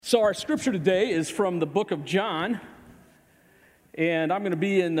So our scripture today is from the book of John, and I'm going to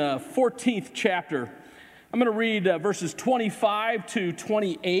be in the 14th chapter. I'm going to read verses 25 to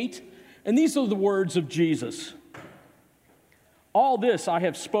 28, and these are the words of Jesus. All this I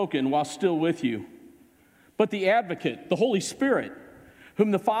have spoken while still with you, but the advocate, the Holy Spirit,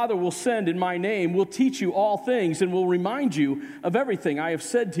 whom the Father will send in my name, will teach you all things and will remind you of everything I have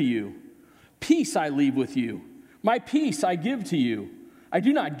said to you. Peace I leave with you. My peace I give to you. I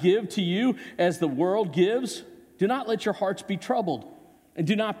do not give to you as the world gives. Do not let your hearts be troubled, and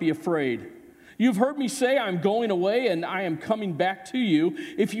do not be afraid. You've heard me say I am going away and I am coming back to you.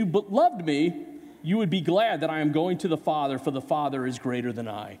 If you loved me, you would be glad that I am going to the Father, for the Father is greater than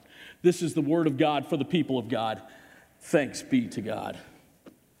I. This is the word of God for the people of God. Thanks be to God.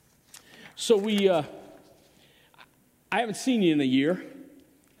 So I haven't seen you in a year.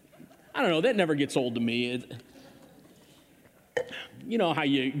 I don't know, that never gets old to me. You know how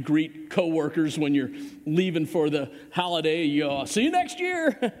you greet coworkers when you're leaving for the holiday. You go, see you next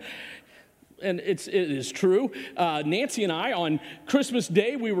year. And it is true. Nancy and I, on Christmas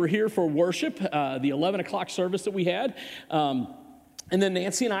Day, we were here for worship, the 11 o'clock service that we had. And then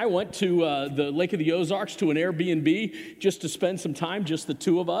Nancy and I went to the Lake of the Ozarks to an Airbnb just to spend some time, just the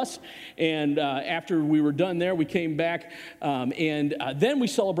two of us. And after we were done there, we came back, and then we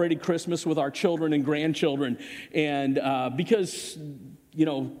celebrated Christmas with our children and grandchildren. And because, you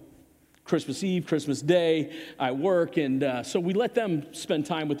know, Christmas Eve, Christmas Day, I work, and so we let them spend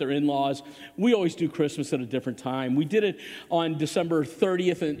time with their in-laws. We always do Christmas at a different time. We did it on December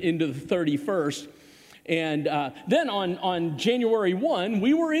 30th and into the 31st. And then on January 1,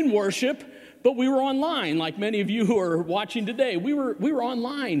 we were in worship, but we were online, like many of you who are watching today. We were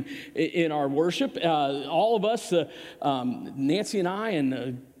online in our worship. All of us, Nancy and I, and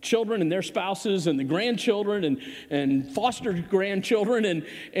the children and their spouses, and the grandchildren and foster grandchildren,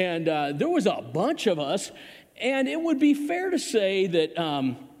 and there was a bunch of us. And it would be fair to say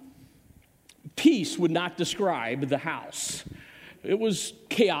that peace would not describe the house. It was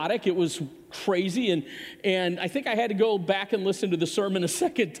chaotic. It was crazy, and I think I had to go back and listen to the sermon a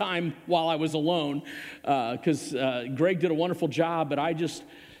second time while I was alone, because Greg did a wonderful job, but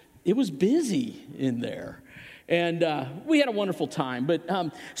it was busy in there, and we had a wonderful time. But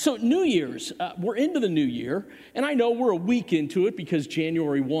so New Year's, we're into the new year, and I know we're a week into it because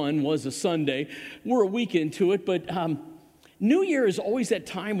January 1 was a Sunday. We're a week into it, but New Year is always that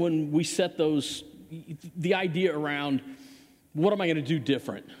time when we set the idea around, what am I going to do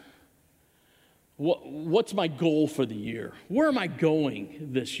different? What's my goal for the year? Where am I going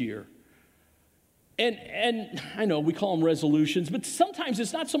this year? And I know we call them resolutions, but sometimes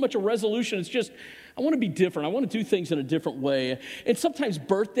it's not so much a resolution. It's just, I want to be different. I want to do things in a different way. And sometimes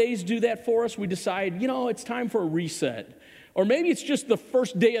birthdays do that for us. We decide, it's time for a reset. Or maybe it's just the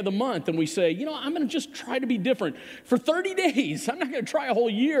first day of the month, and we say, I'm going to just try to be different for 30 days. I'm not going to try a whole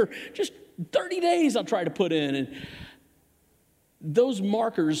year. Just 30 days I'll try to put in. And those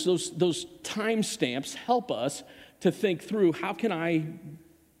markers, those time stamps help us to think through, how can I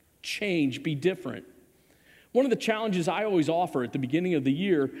change, be different? One of the challenges I always offer at the beginning of the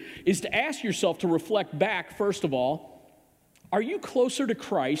year is to ask yourself to reflect back, first of all, are you closer to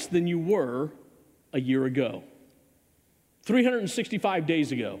Christ than you were a year ago? 365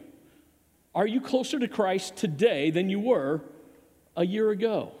 days ago. Are you closer to Christ today than you were a year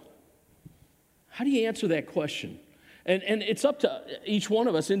ago? How do you answer that question? And it's up to each one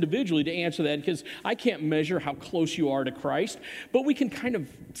of us individually to answer that, because I can't measure how close you are to Christ, but we can kind of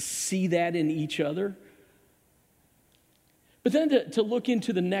see that in each other. But then to look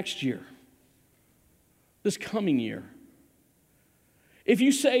into the next year, this coming year. If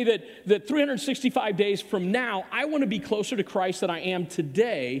you say that 365 days from now, I want to be closer to Christ than I am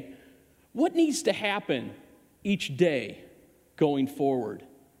today, what needs to happen each day going forward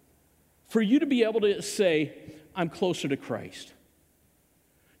for you to be able to say, I'm closer to Christ?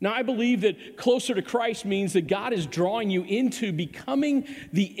 Now, I believe that closer to Christ means that God is drawing you into becoming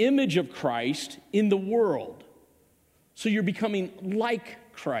the image of Christ in the world. So you're becoming like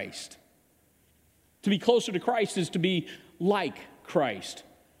Christ. To be closer to Christ is to be like Christ.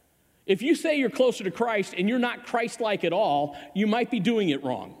 If you say you're closer to Christ and you're not Christ-like at all, you might be doing it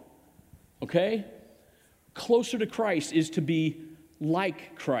wrong. Okay? Closer to Christ is to be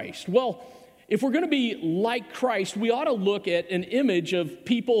like Christ. Well, if we're going to be like Christ, we ought to look at an image of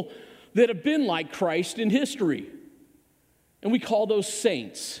people that have been like Christ in history. And we call those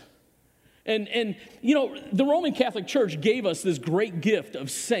saints. And the Roman Catholic Church gave us this great gift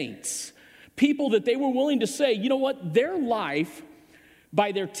of saints. People that they were willing to say, their life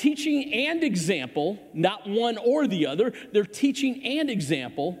by their teaching and example, not one or the other, their teaching and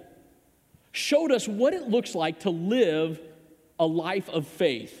example showed us what it looks like to live a life of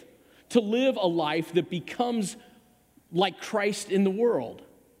faith, to live a life that becomes like Christ in the world.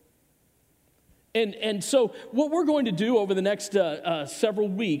 And so what we're going to do over the next several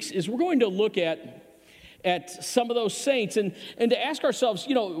weeks is we're going to look at some of those saints and to ask ourselves,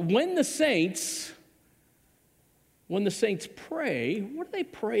 when the saints pray, what do they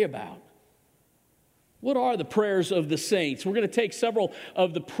pray about? What are the prayers of the saints? We're going to take several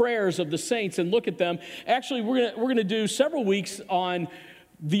of the prayers of the saints and look at them. Actually, we're going to do several weeks on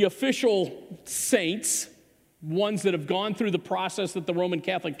the official saints, ones that have gone through the process that the Roman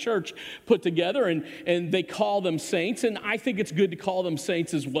Catholic Church put together, and they call them saints, and I think it's good to call them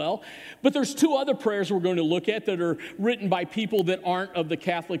saints as well. But there's two other prayers we're going to look at that are written by people that aren't of the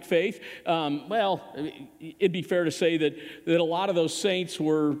Catholic faith. It'd be fair to say that a lot of those saints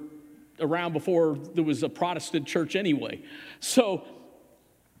were around before there was a Protestant church anyway. So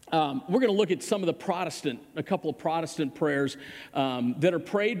we're going to look at a couple of Protestant prayers that are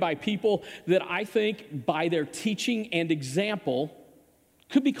prayed by people that I think by their teaching and example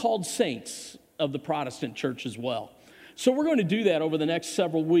could be called saints of the Protestant church as well. So we're going to do that over the next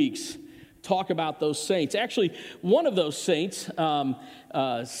several weeks, talk about those saints. Actually, one of those saints,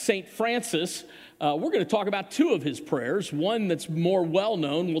 St. Francis, we're going to talk about two of his prayers, one that's more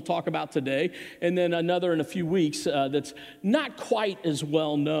well-known we'll talk about today, and then another in a few weeks that's not quite as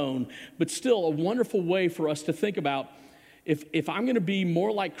well-known, but still a wonderful way for us to think about if I'm going to be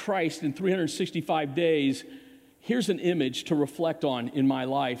more like Christ in 365 days, here's an image to reflect on in my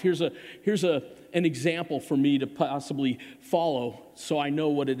life. Here's an example for me to possibly follow so I know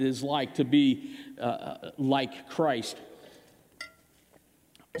what it is like to be like Christ.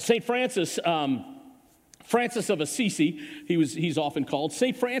 St. Francis, Francis of Assisi, he's often called.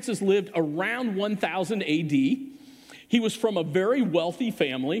 St. Francis lived around 1000 A.D. He was from a very wealthy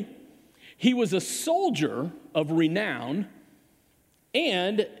family. He was a soldier of renown.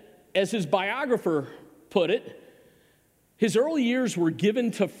 And as his biographer put it, his early years were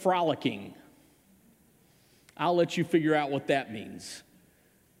given to frolicking. I'll let you figure out what that means,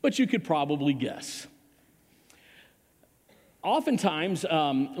 but you could probably guess. Oftentimes,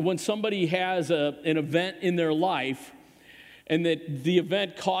 when somebody has an event in their life and that the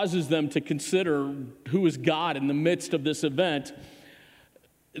event causes them to consider who is God in the midst of this event,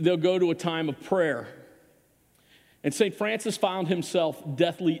 they'll go to a time of prayer. And St. Francis found himself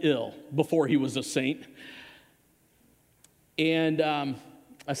deathly ill before he was a saint, and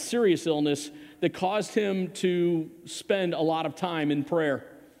a serious illness that caused him to spend a lot of time in prayer.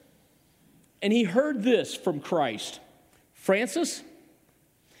 And he heard this from Christ: Francis,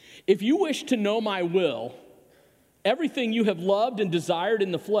 if you wish to know my will, everything you have loved and desired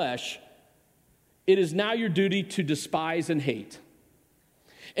in the flesh, it is now your duty to despise and hate.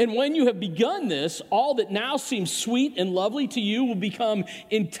 And when you have begun this, all that now seems sweet and lovely to you will become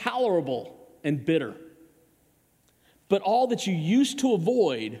intolerable and bitter. But all that you used to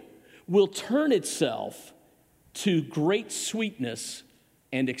avoid will turn itself to great sweetness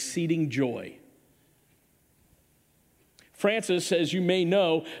and exceeding joy. Francis, as you may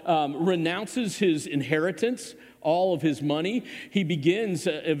know, renounces his inheritance, all of his money. He begins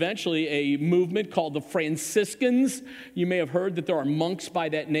eventually a movement called the Franciscans. You may have heard that there are monks by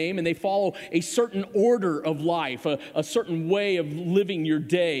that name, and they follow a certain order of life, a certain way of living your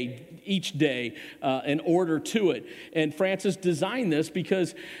day, each day, an order to it. And Francis designed this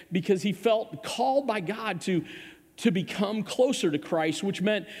because he felt called by God to become closer to Christ, which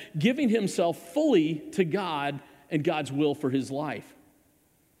meant giving himself fully to God and God's will for his life.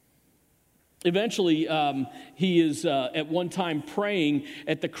 Eventually, he is at one time praying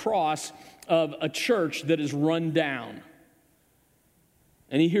at the cross of a church that is run down.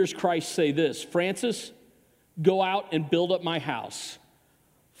 And he hears Christ say this: Francis, go out and build up my house,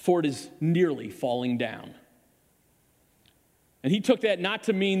 for it is nearly falling down. And he took that not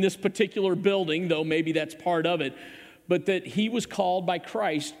to mean this particular building, though maybe that's part of it, but that he was called by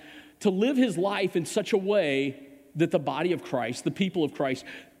Christ to live his life in such a way that the body of Christ, the people of Christ,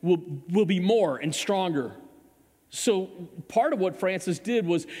 will be more and stronger. So part of what Francis did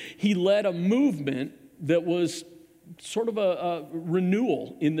was he led a movement that was sort of a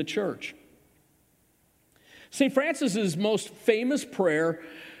renewal in the church. St. Francis's most famous prayer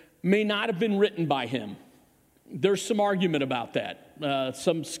may not have been written by him. There's some argument about that.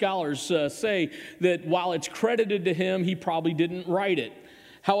 Some scholars say that while it's credited to him, he probably didn't write it.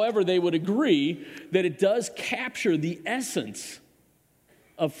 However, they would agree that it does capture the essence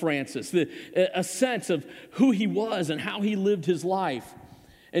of Francis, a sense of who he was and how he lived his life.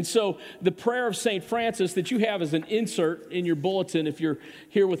 And so the prayer of St. Francis that you have as an insert in your bulletin, if you're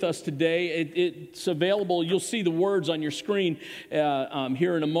here with us today, it's available. You'll see the words on your screen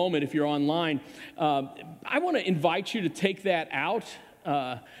here in a moment if you're online. I want to invite you to take that out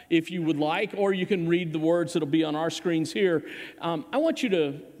if you would like, or you can read the words that'll be on our screens here. I want you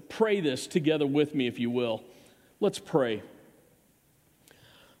to pray this together with me, if you will. Let's pray.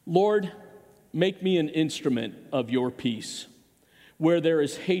 Lord, make me an instrument of your peace. Where there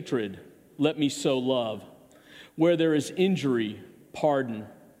is hatred, let me sow love. Where there is injury, pardon.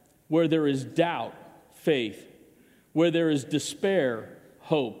 Where there is doubt, faith. Where there is despair,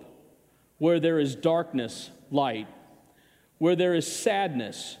 hope. Where there is darkness, light. Where there is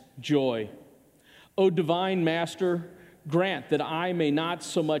sadness, joy. O divine Master, grant that I may not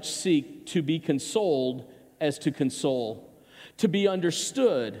so much seek to be consoled as to console, to be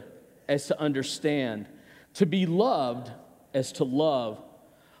understood as to understand, to be loved as to love.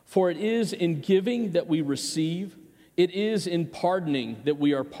 For it is in giving that we receive, it is in pardoning that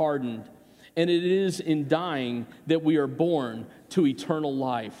we are pardoned, and it is in dying that we are born to eternal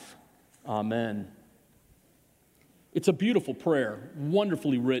life. Amen. It's a beautiful prayer,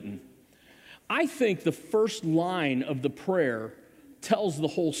 wonderfully written. I think the first line of the prayer tells the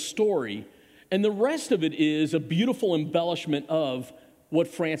whole story, and the rest of it is a beautiful embellishment of what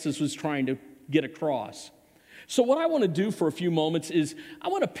Francis was trying to get across. So what I want to do for a few moments is I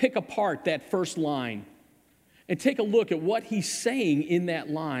want to pick apart that first line and take a look at what he's saying in that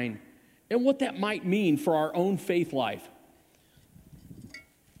line and what that might mean for our own faith life.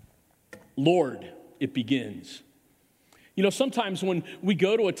 Lord, it begins. You know, sometimes when we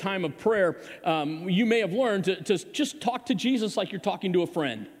go to a time of prayer, you may have learned to just talk to Jesus like you're talking to a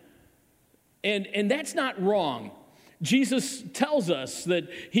friend. And that's not wrong. Jesus tells us that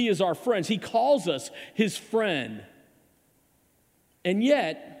he is our friend. He calls us his friend. And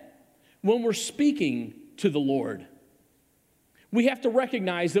yet, when we're speaking to the Lord, we have to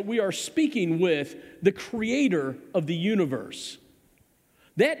recognize that we are speaking with the creator of the universe.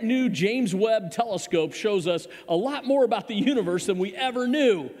 That new James Webb telescope shows us a lot more about the universe than we ever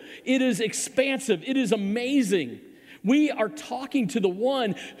knew. It is expansive. It is amazing. We are talking to the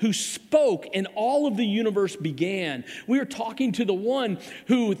one who spoke and all of the universe began. We are talking to the one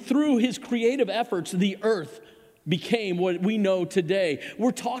who, through his creative efforts, the earth became what we know today.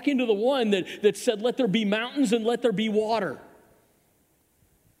 We're talking to the one that said, let there be mountains and let there be water.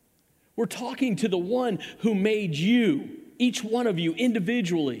 We're talking to the one who made you, each one of you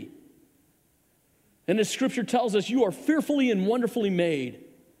individually. And as Scripture tells us, you are fearfully and wonderfully made.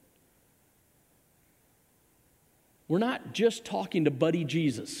 We're not just talking to Buddy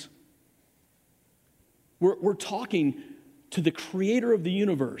Jesus. We're talking to the creator of the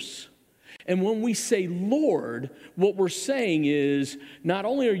universe. And when we say Lord, what we're saying is, not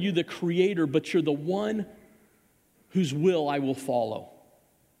only are you the creator, but you're the one whose will I will follow.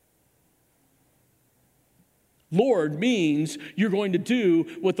 Lord means you're going to do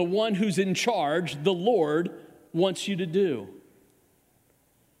what the one who's in charge, the Lord, wants you to do.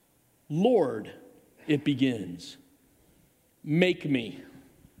 Lord, it begins. Make me.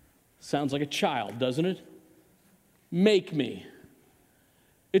 Sounds like a child, doesn't it? Make me.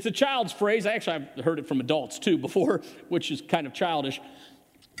 It's a child's phrase. I've heard it from adults too before, which is kind of childish.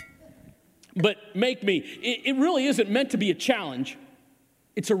 But make me. It really isn't meant to be a challenge.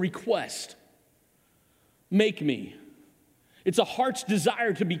 It's a request. Make me. It's a heart's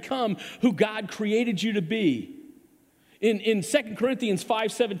desire to become who God created you to be. In 2 Corinthians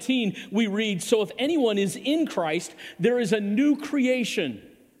 5:17, we read, so if anyone is in Christ, there is a new creation.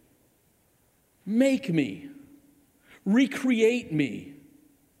 Make me. Recreate me.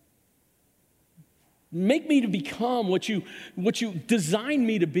 Make me to become what you designed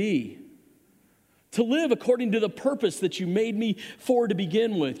me to be. To live according to the purpose that you made me for to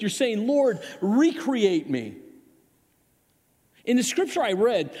begin with. You're saying, Lord, recreate me. In the scripture I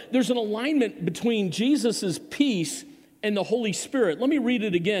read, there's an alignment between Jesus' peace and the Holy Spirit. Let me read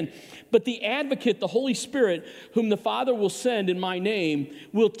it again. But the advocate, the Holy Spirit, whom the Father will send in my name,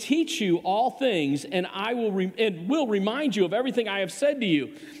 will teach you all things, and will remind you of everything I have said to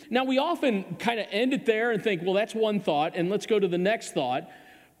you. Now, we often kind of end it there and think, well, that's one thought, and let's go to the next thought.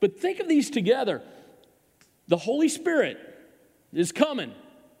 But think of these together. The Holy Spirit is coming.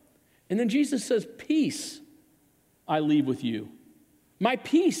 And then Jesus says, peace I leave with you. My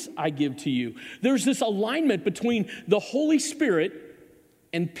peace I give to you. There's this alignment between the Holy Spirit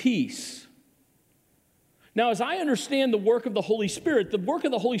and peace. Now, as I understand the work of the Holy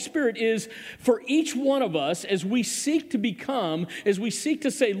Spirit is for each one of us as we seek to become, as we seek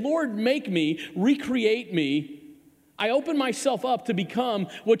to say, Lord, make me, recreate me, I open myself up to become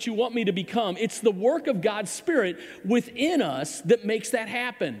what you want me to become. It's the work of God's Spirit within us that makes that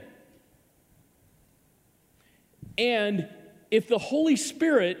happen. And if the Holy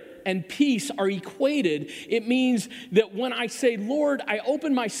Spirit and peace are equated, it means that when I say, Lord, I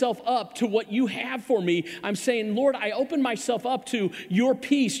open myself up to what you have for me, I'm saying, Lord, I open myself up to your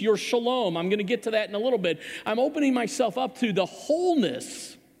peace, your shalom. I'm going to get to that in a little bit. I'm opening myself up to the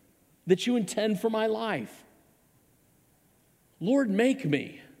wholeness that you intend for my life. Lord, make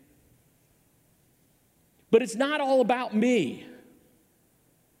me. But it's not all about me.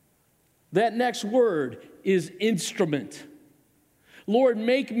 That next word is instrument. Lord,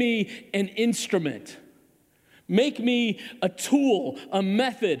 make me an instrument. Make me a tool, a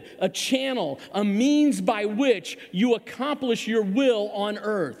method, a channel, a means by which you accomplish your will on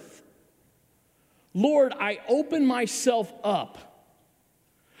earth. Lord, I open myself up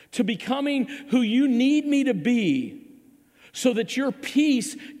to becoming who you need me to be so that your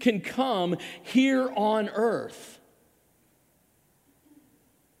peace can come here on earth.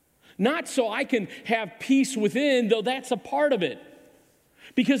 Not so I can have peace within, though that's a part of it.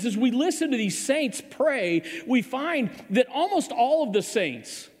 Because as we listen to these saints pray, we find that almost all of the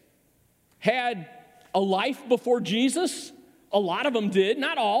saints had a life before Jesus. A lot of them did.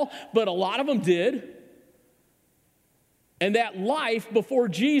 Not all, but a lot of them did. And that life before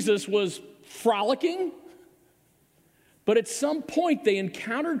Jesus was frolicking. But at some point, they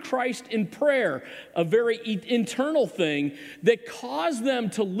encountered Christ in prayer, a very internal thing that caused them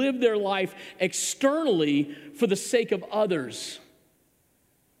to live their life externally for the sake of others.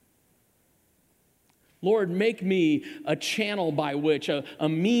 Lord, make me a channel by which, a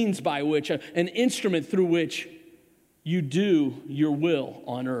means by which, an instrument through which you do your will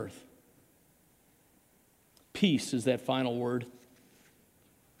on earth. Peace is that final word.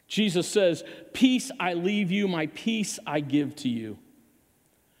 Jesus says, peace I leave you, my peace I give to you.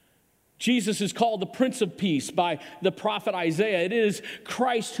 Jesus is called the Prince of Peace by the prophet Isaiah. It is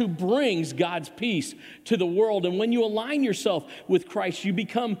Christ who brings God's peace to the world. And when you align yourself with Christ, you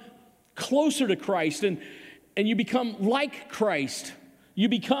become closer to Christ and you become like Christ. You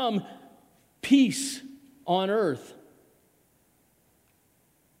become peace on earth.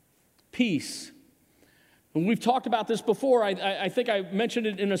 Peace. And we've talked about this before. I think I mentioned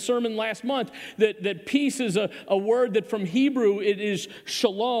it in a sermon last month, that peace is a word that from Hebrew it is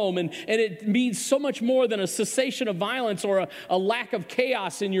shalom, and it means so much more than a cessation of violence or a lack of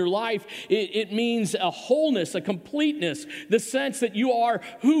chaos in your life. It means a wholeness, a completeness, the sense that you are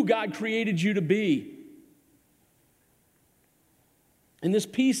who God created you to be. And this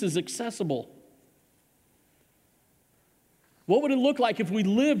peace is accessible. What would it look like if we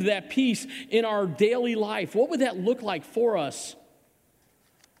lived that peace in our daily life? What would that look like for us?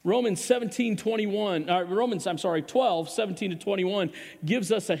 Romans 12, 17 to 21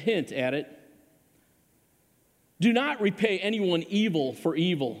 gives us a hint at it. Do not repay anyone evil for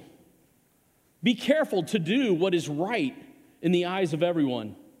evil. Be careful to do what is right in the eyes of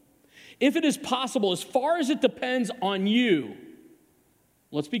everyone. If it is possible, as far as it depends on you,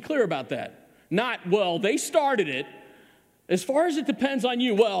 let's be clear about that. Not, well, they started it. As far as it depends on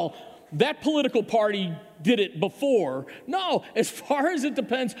you, well, that political party did it before. No, as far as it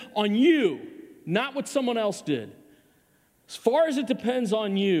depends on you, not what someone else did. As far as it depends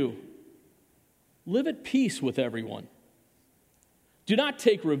on you, live at peace with everyone. Do not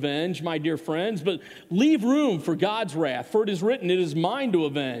take revenge, my dear friends, but leave room for God's wrath. For it is written, it is mine to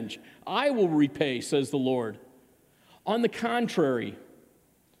avenge. I will repay, says the Lord. On the contrary,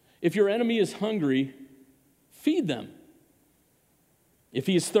 if your enemy is hungry, feed them. If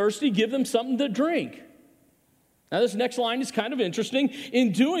he is thirsty, give them something to drink. Now, this next line is kind of interesting.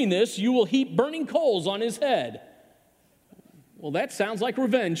 In doing this, you will heap burning coals on his head. Well, that sounds like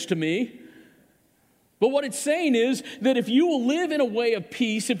revenge to me. But what it's saying is that if you will live in a way of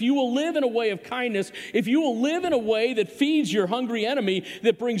peace, if you will live in a way of kindness, if you will live in a way that feeds your hungry enemy,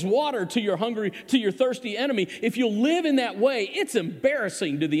 that brings water to your thirsty enemy, if you'll live in that way, it's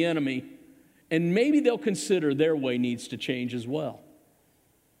embarrassing to the enemy. And maybe they'll consider their way needs to change as well.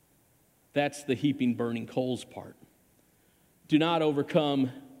 That's the heaping burning coals part. Do not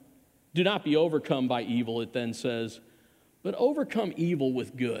be overcome by evil, it then says, but overcome evil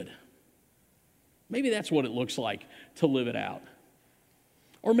with good. Maybe that's what it looks like to live it out.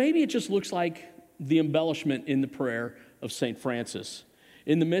 Or maybe it just looks like the embellishment in the prayer of St. Francis.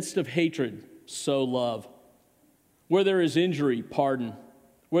 In the midst of hatred, sow love. Where there is injury, pardon.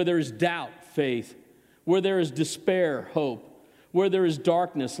 Where there is doubt, faith. Where there is despair, hope. Where there is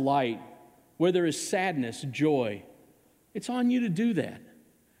darkness, light. Where there is sadness, joy. It's on you to do that.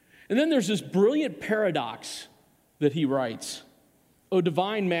 And then there's this brilliant paradox that he writes, O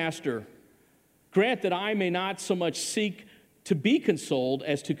divine Master, grant that I may not so much seek to be consoled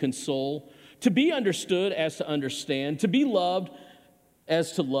as to console, to be understood as to understand, to be loved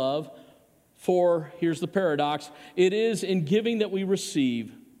as to love. For, here's the paradox, it is in giving that we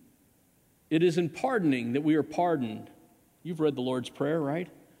receive. It is in pardoning that we are pardoned. You've read the Lord's Prayer, right?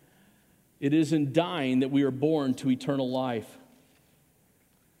 It is in dying that we are born to eternal life.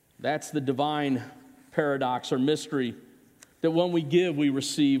 That's the divine paradox or mystery. That when we give, we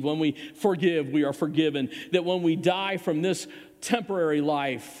receive. When we forgive, we are forgiven. That when we die from this temporary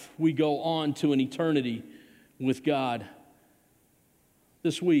life, we go on to an eternity with God.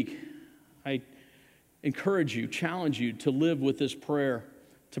 This week, I encourage you, challenge you to live with this prayer,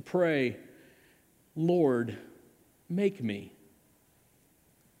 to pray, Lord, make me.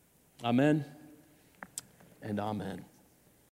 Amen and amen.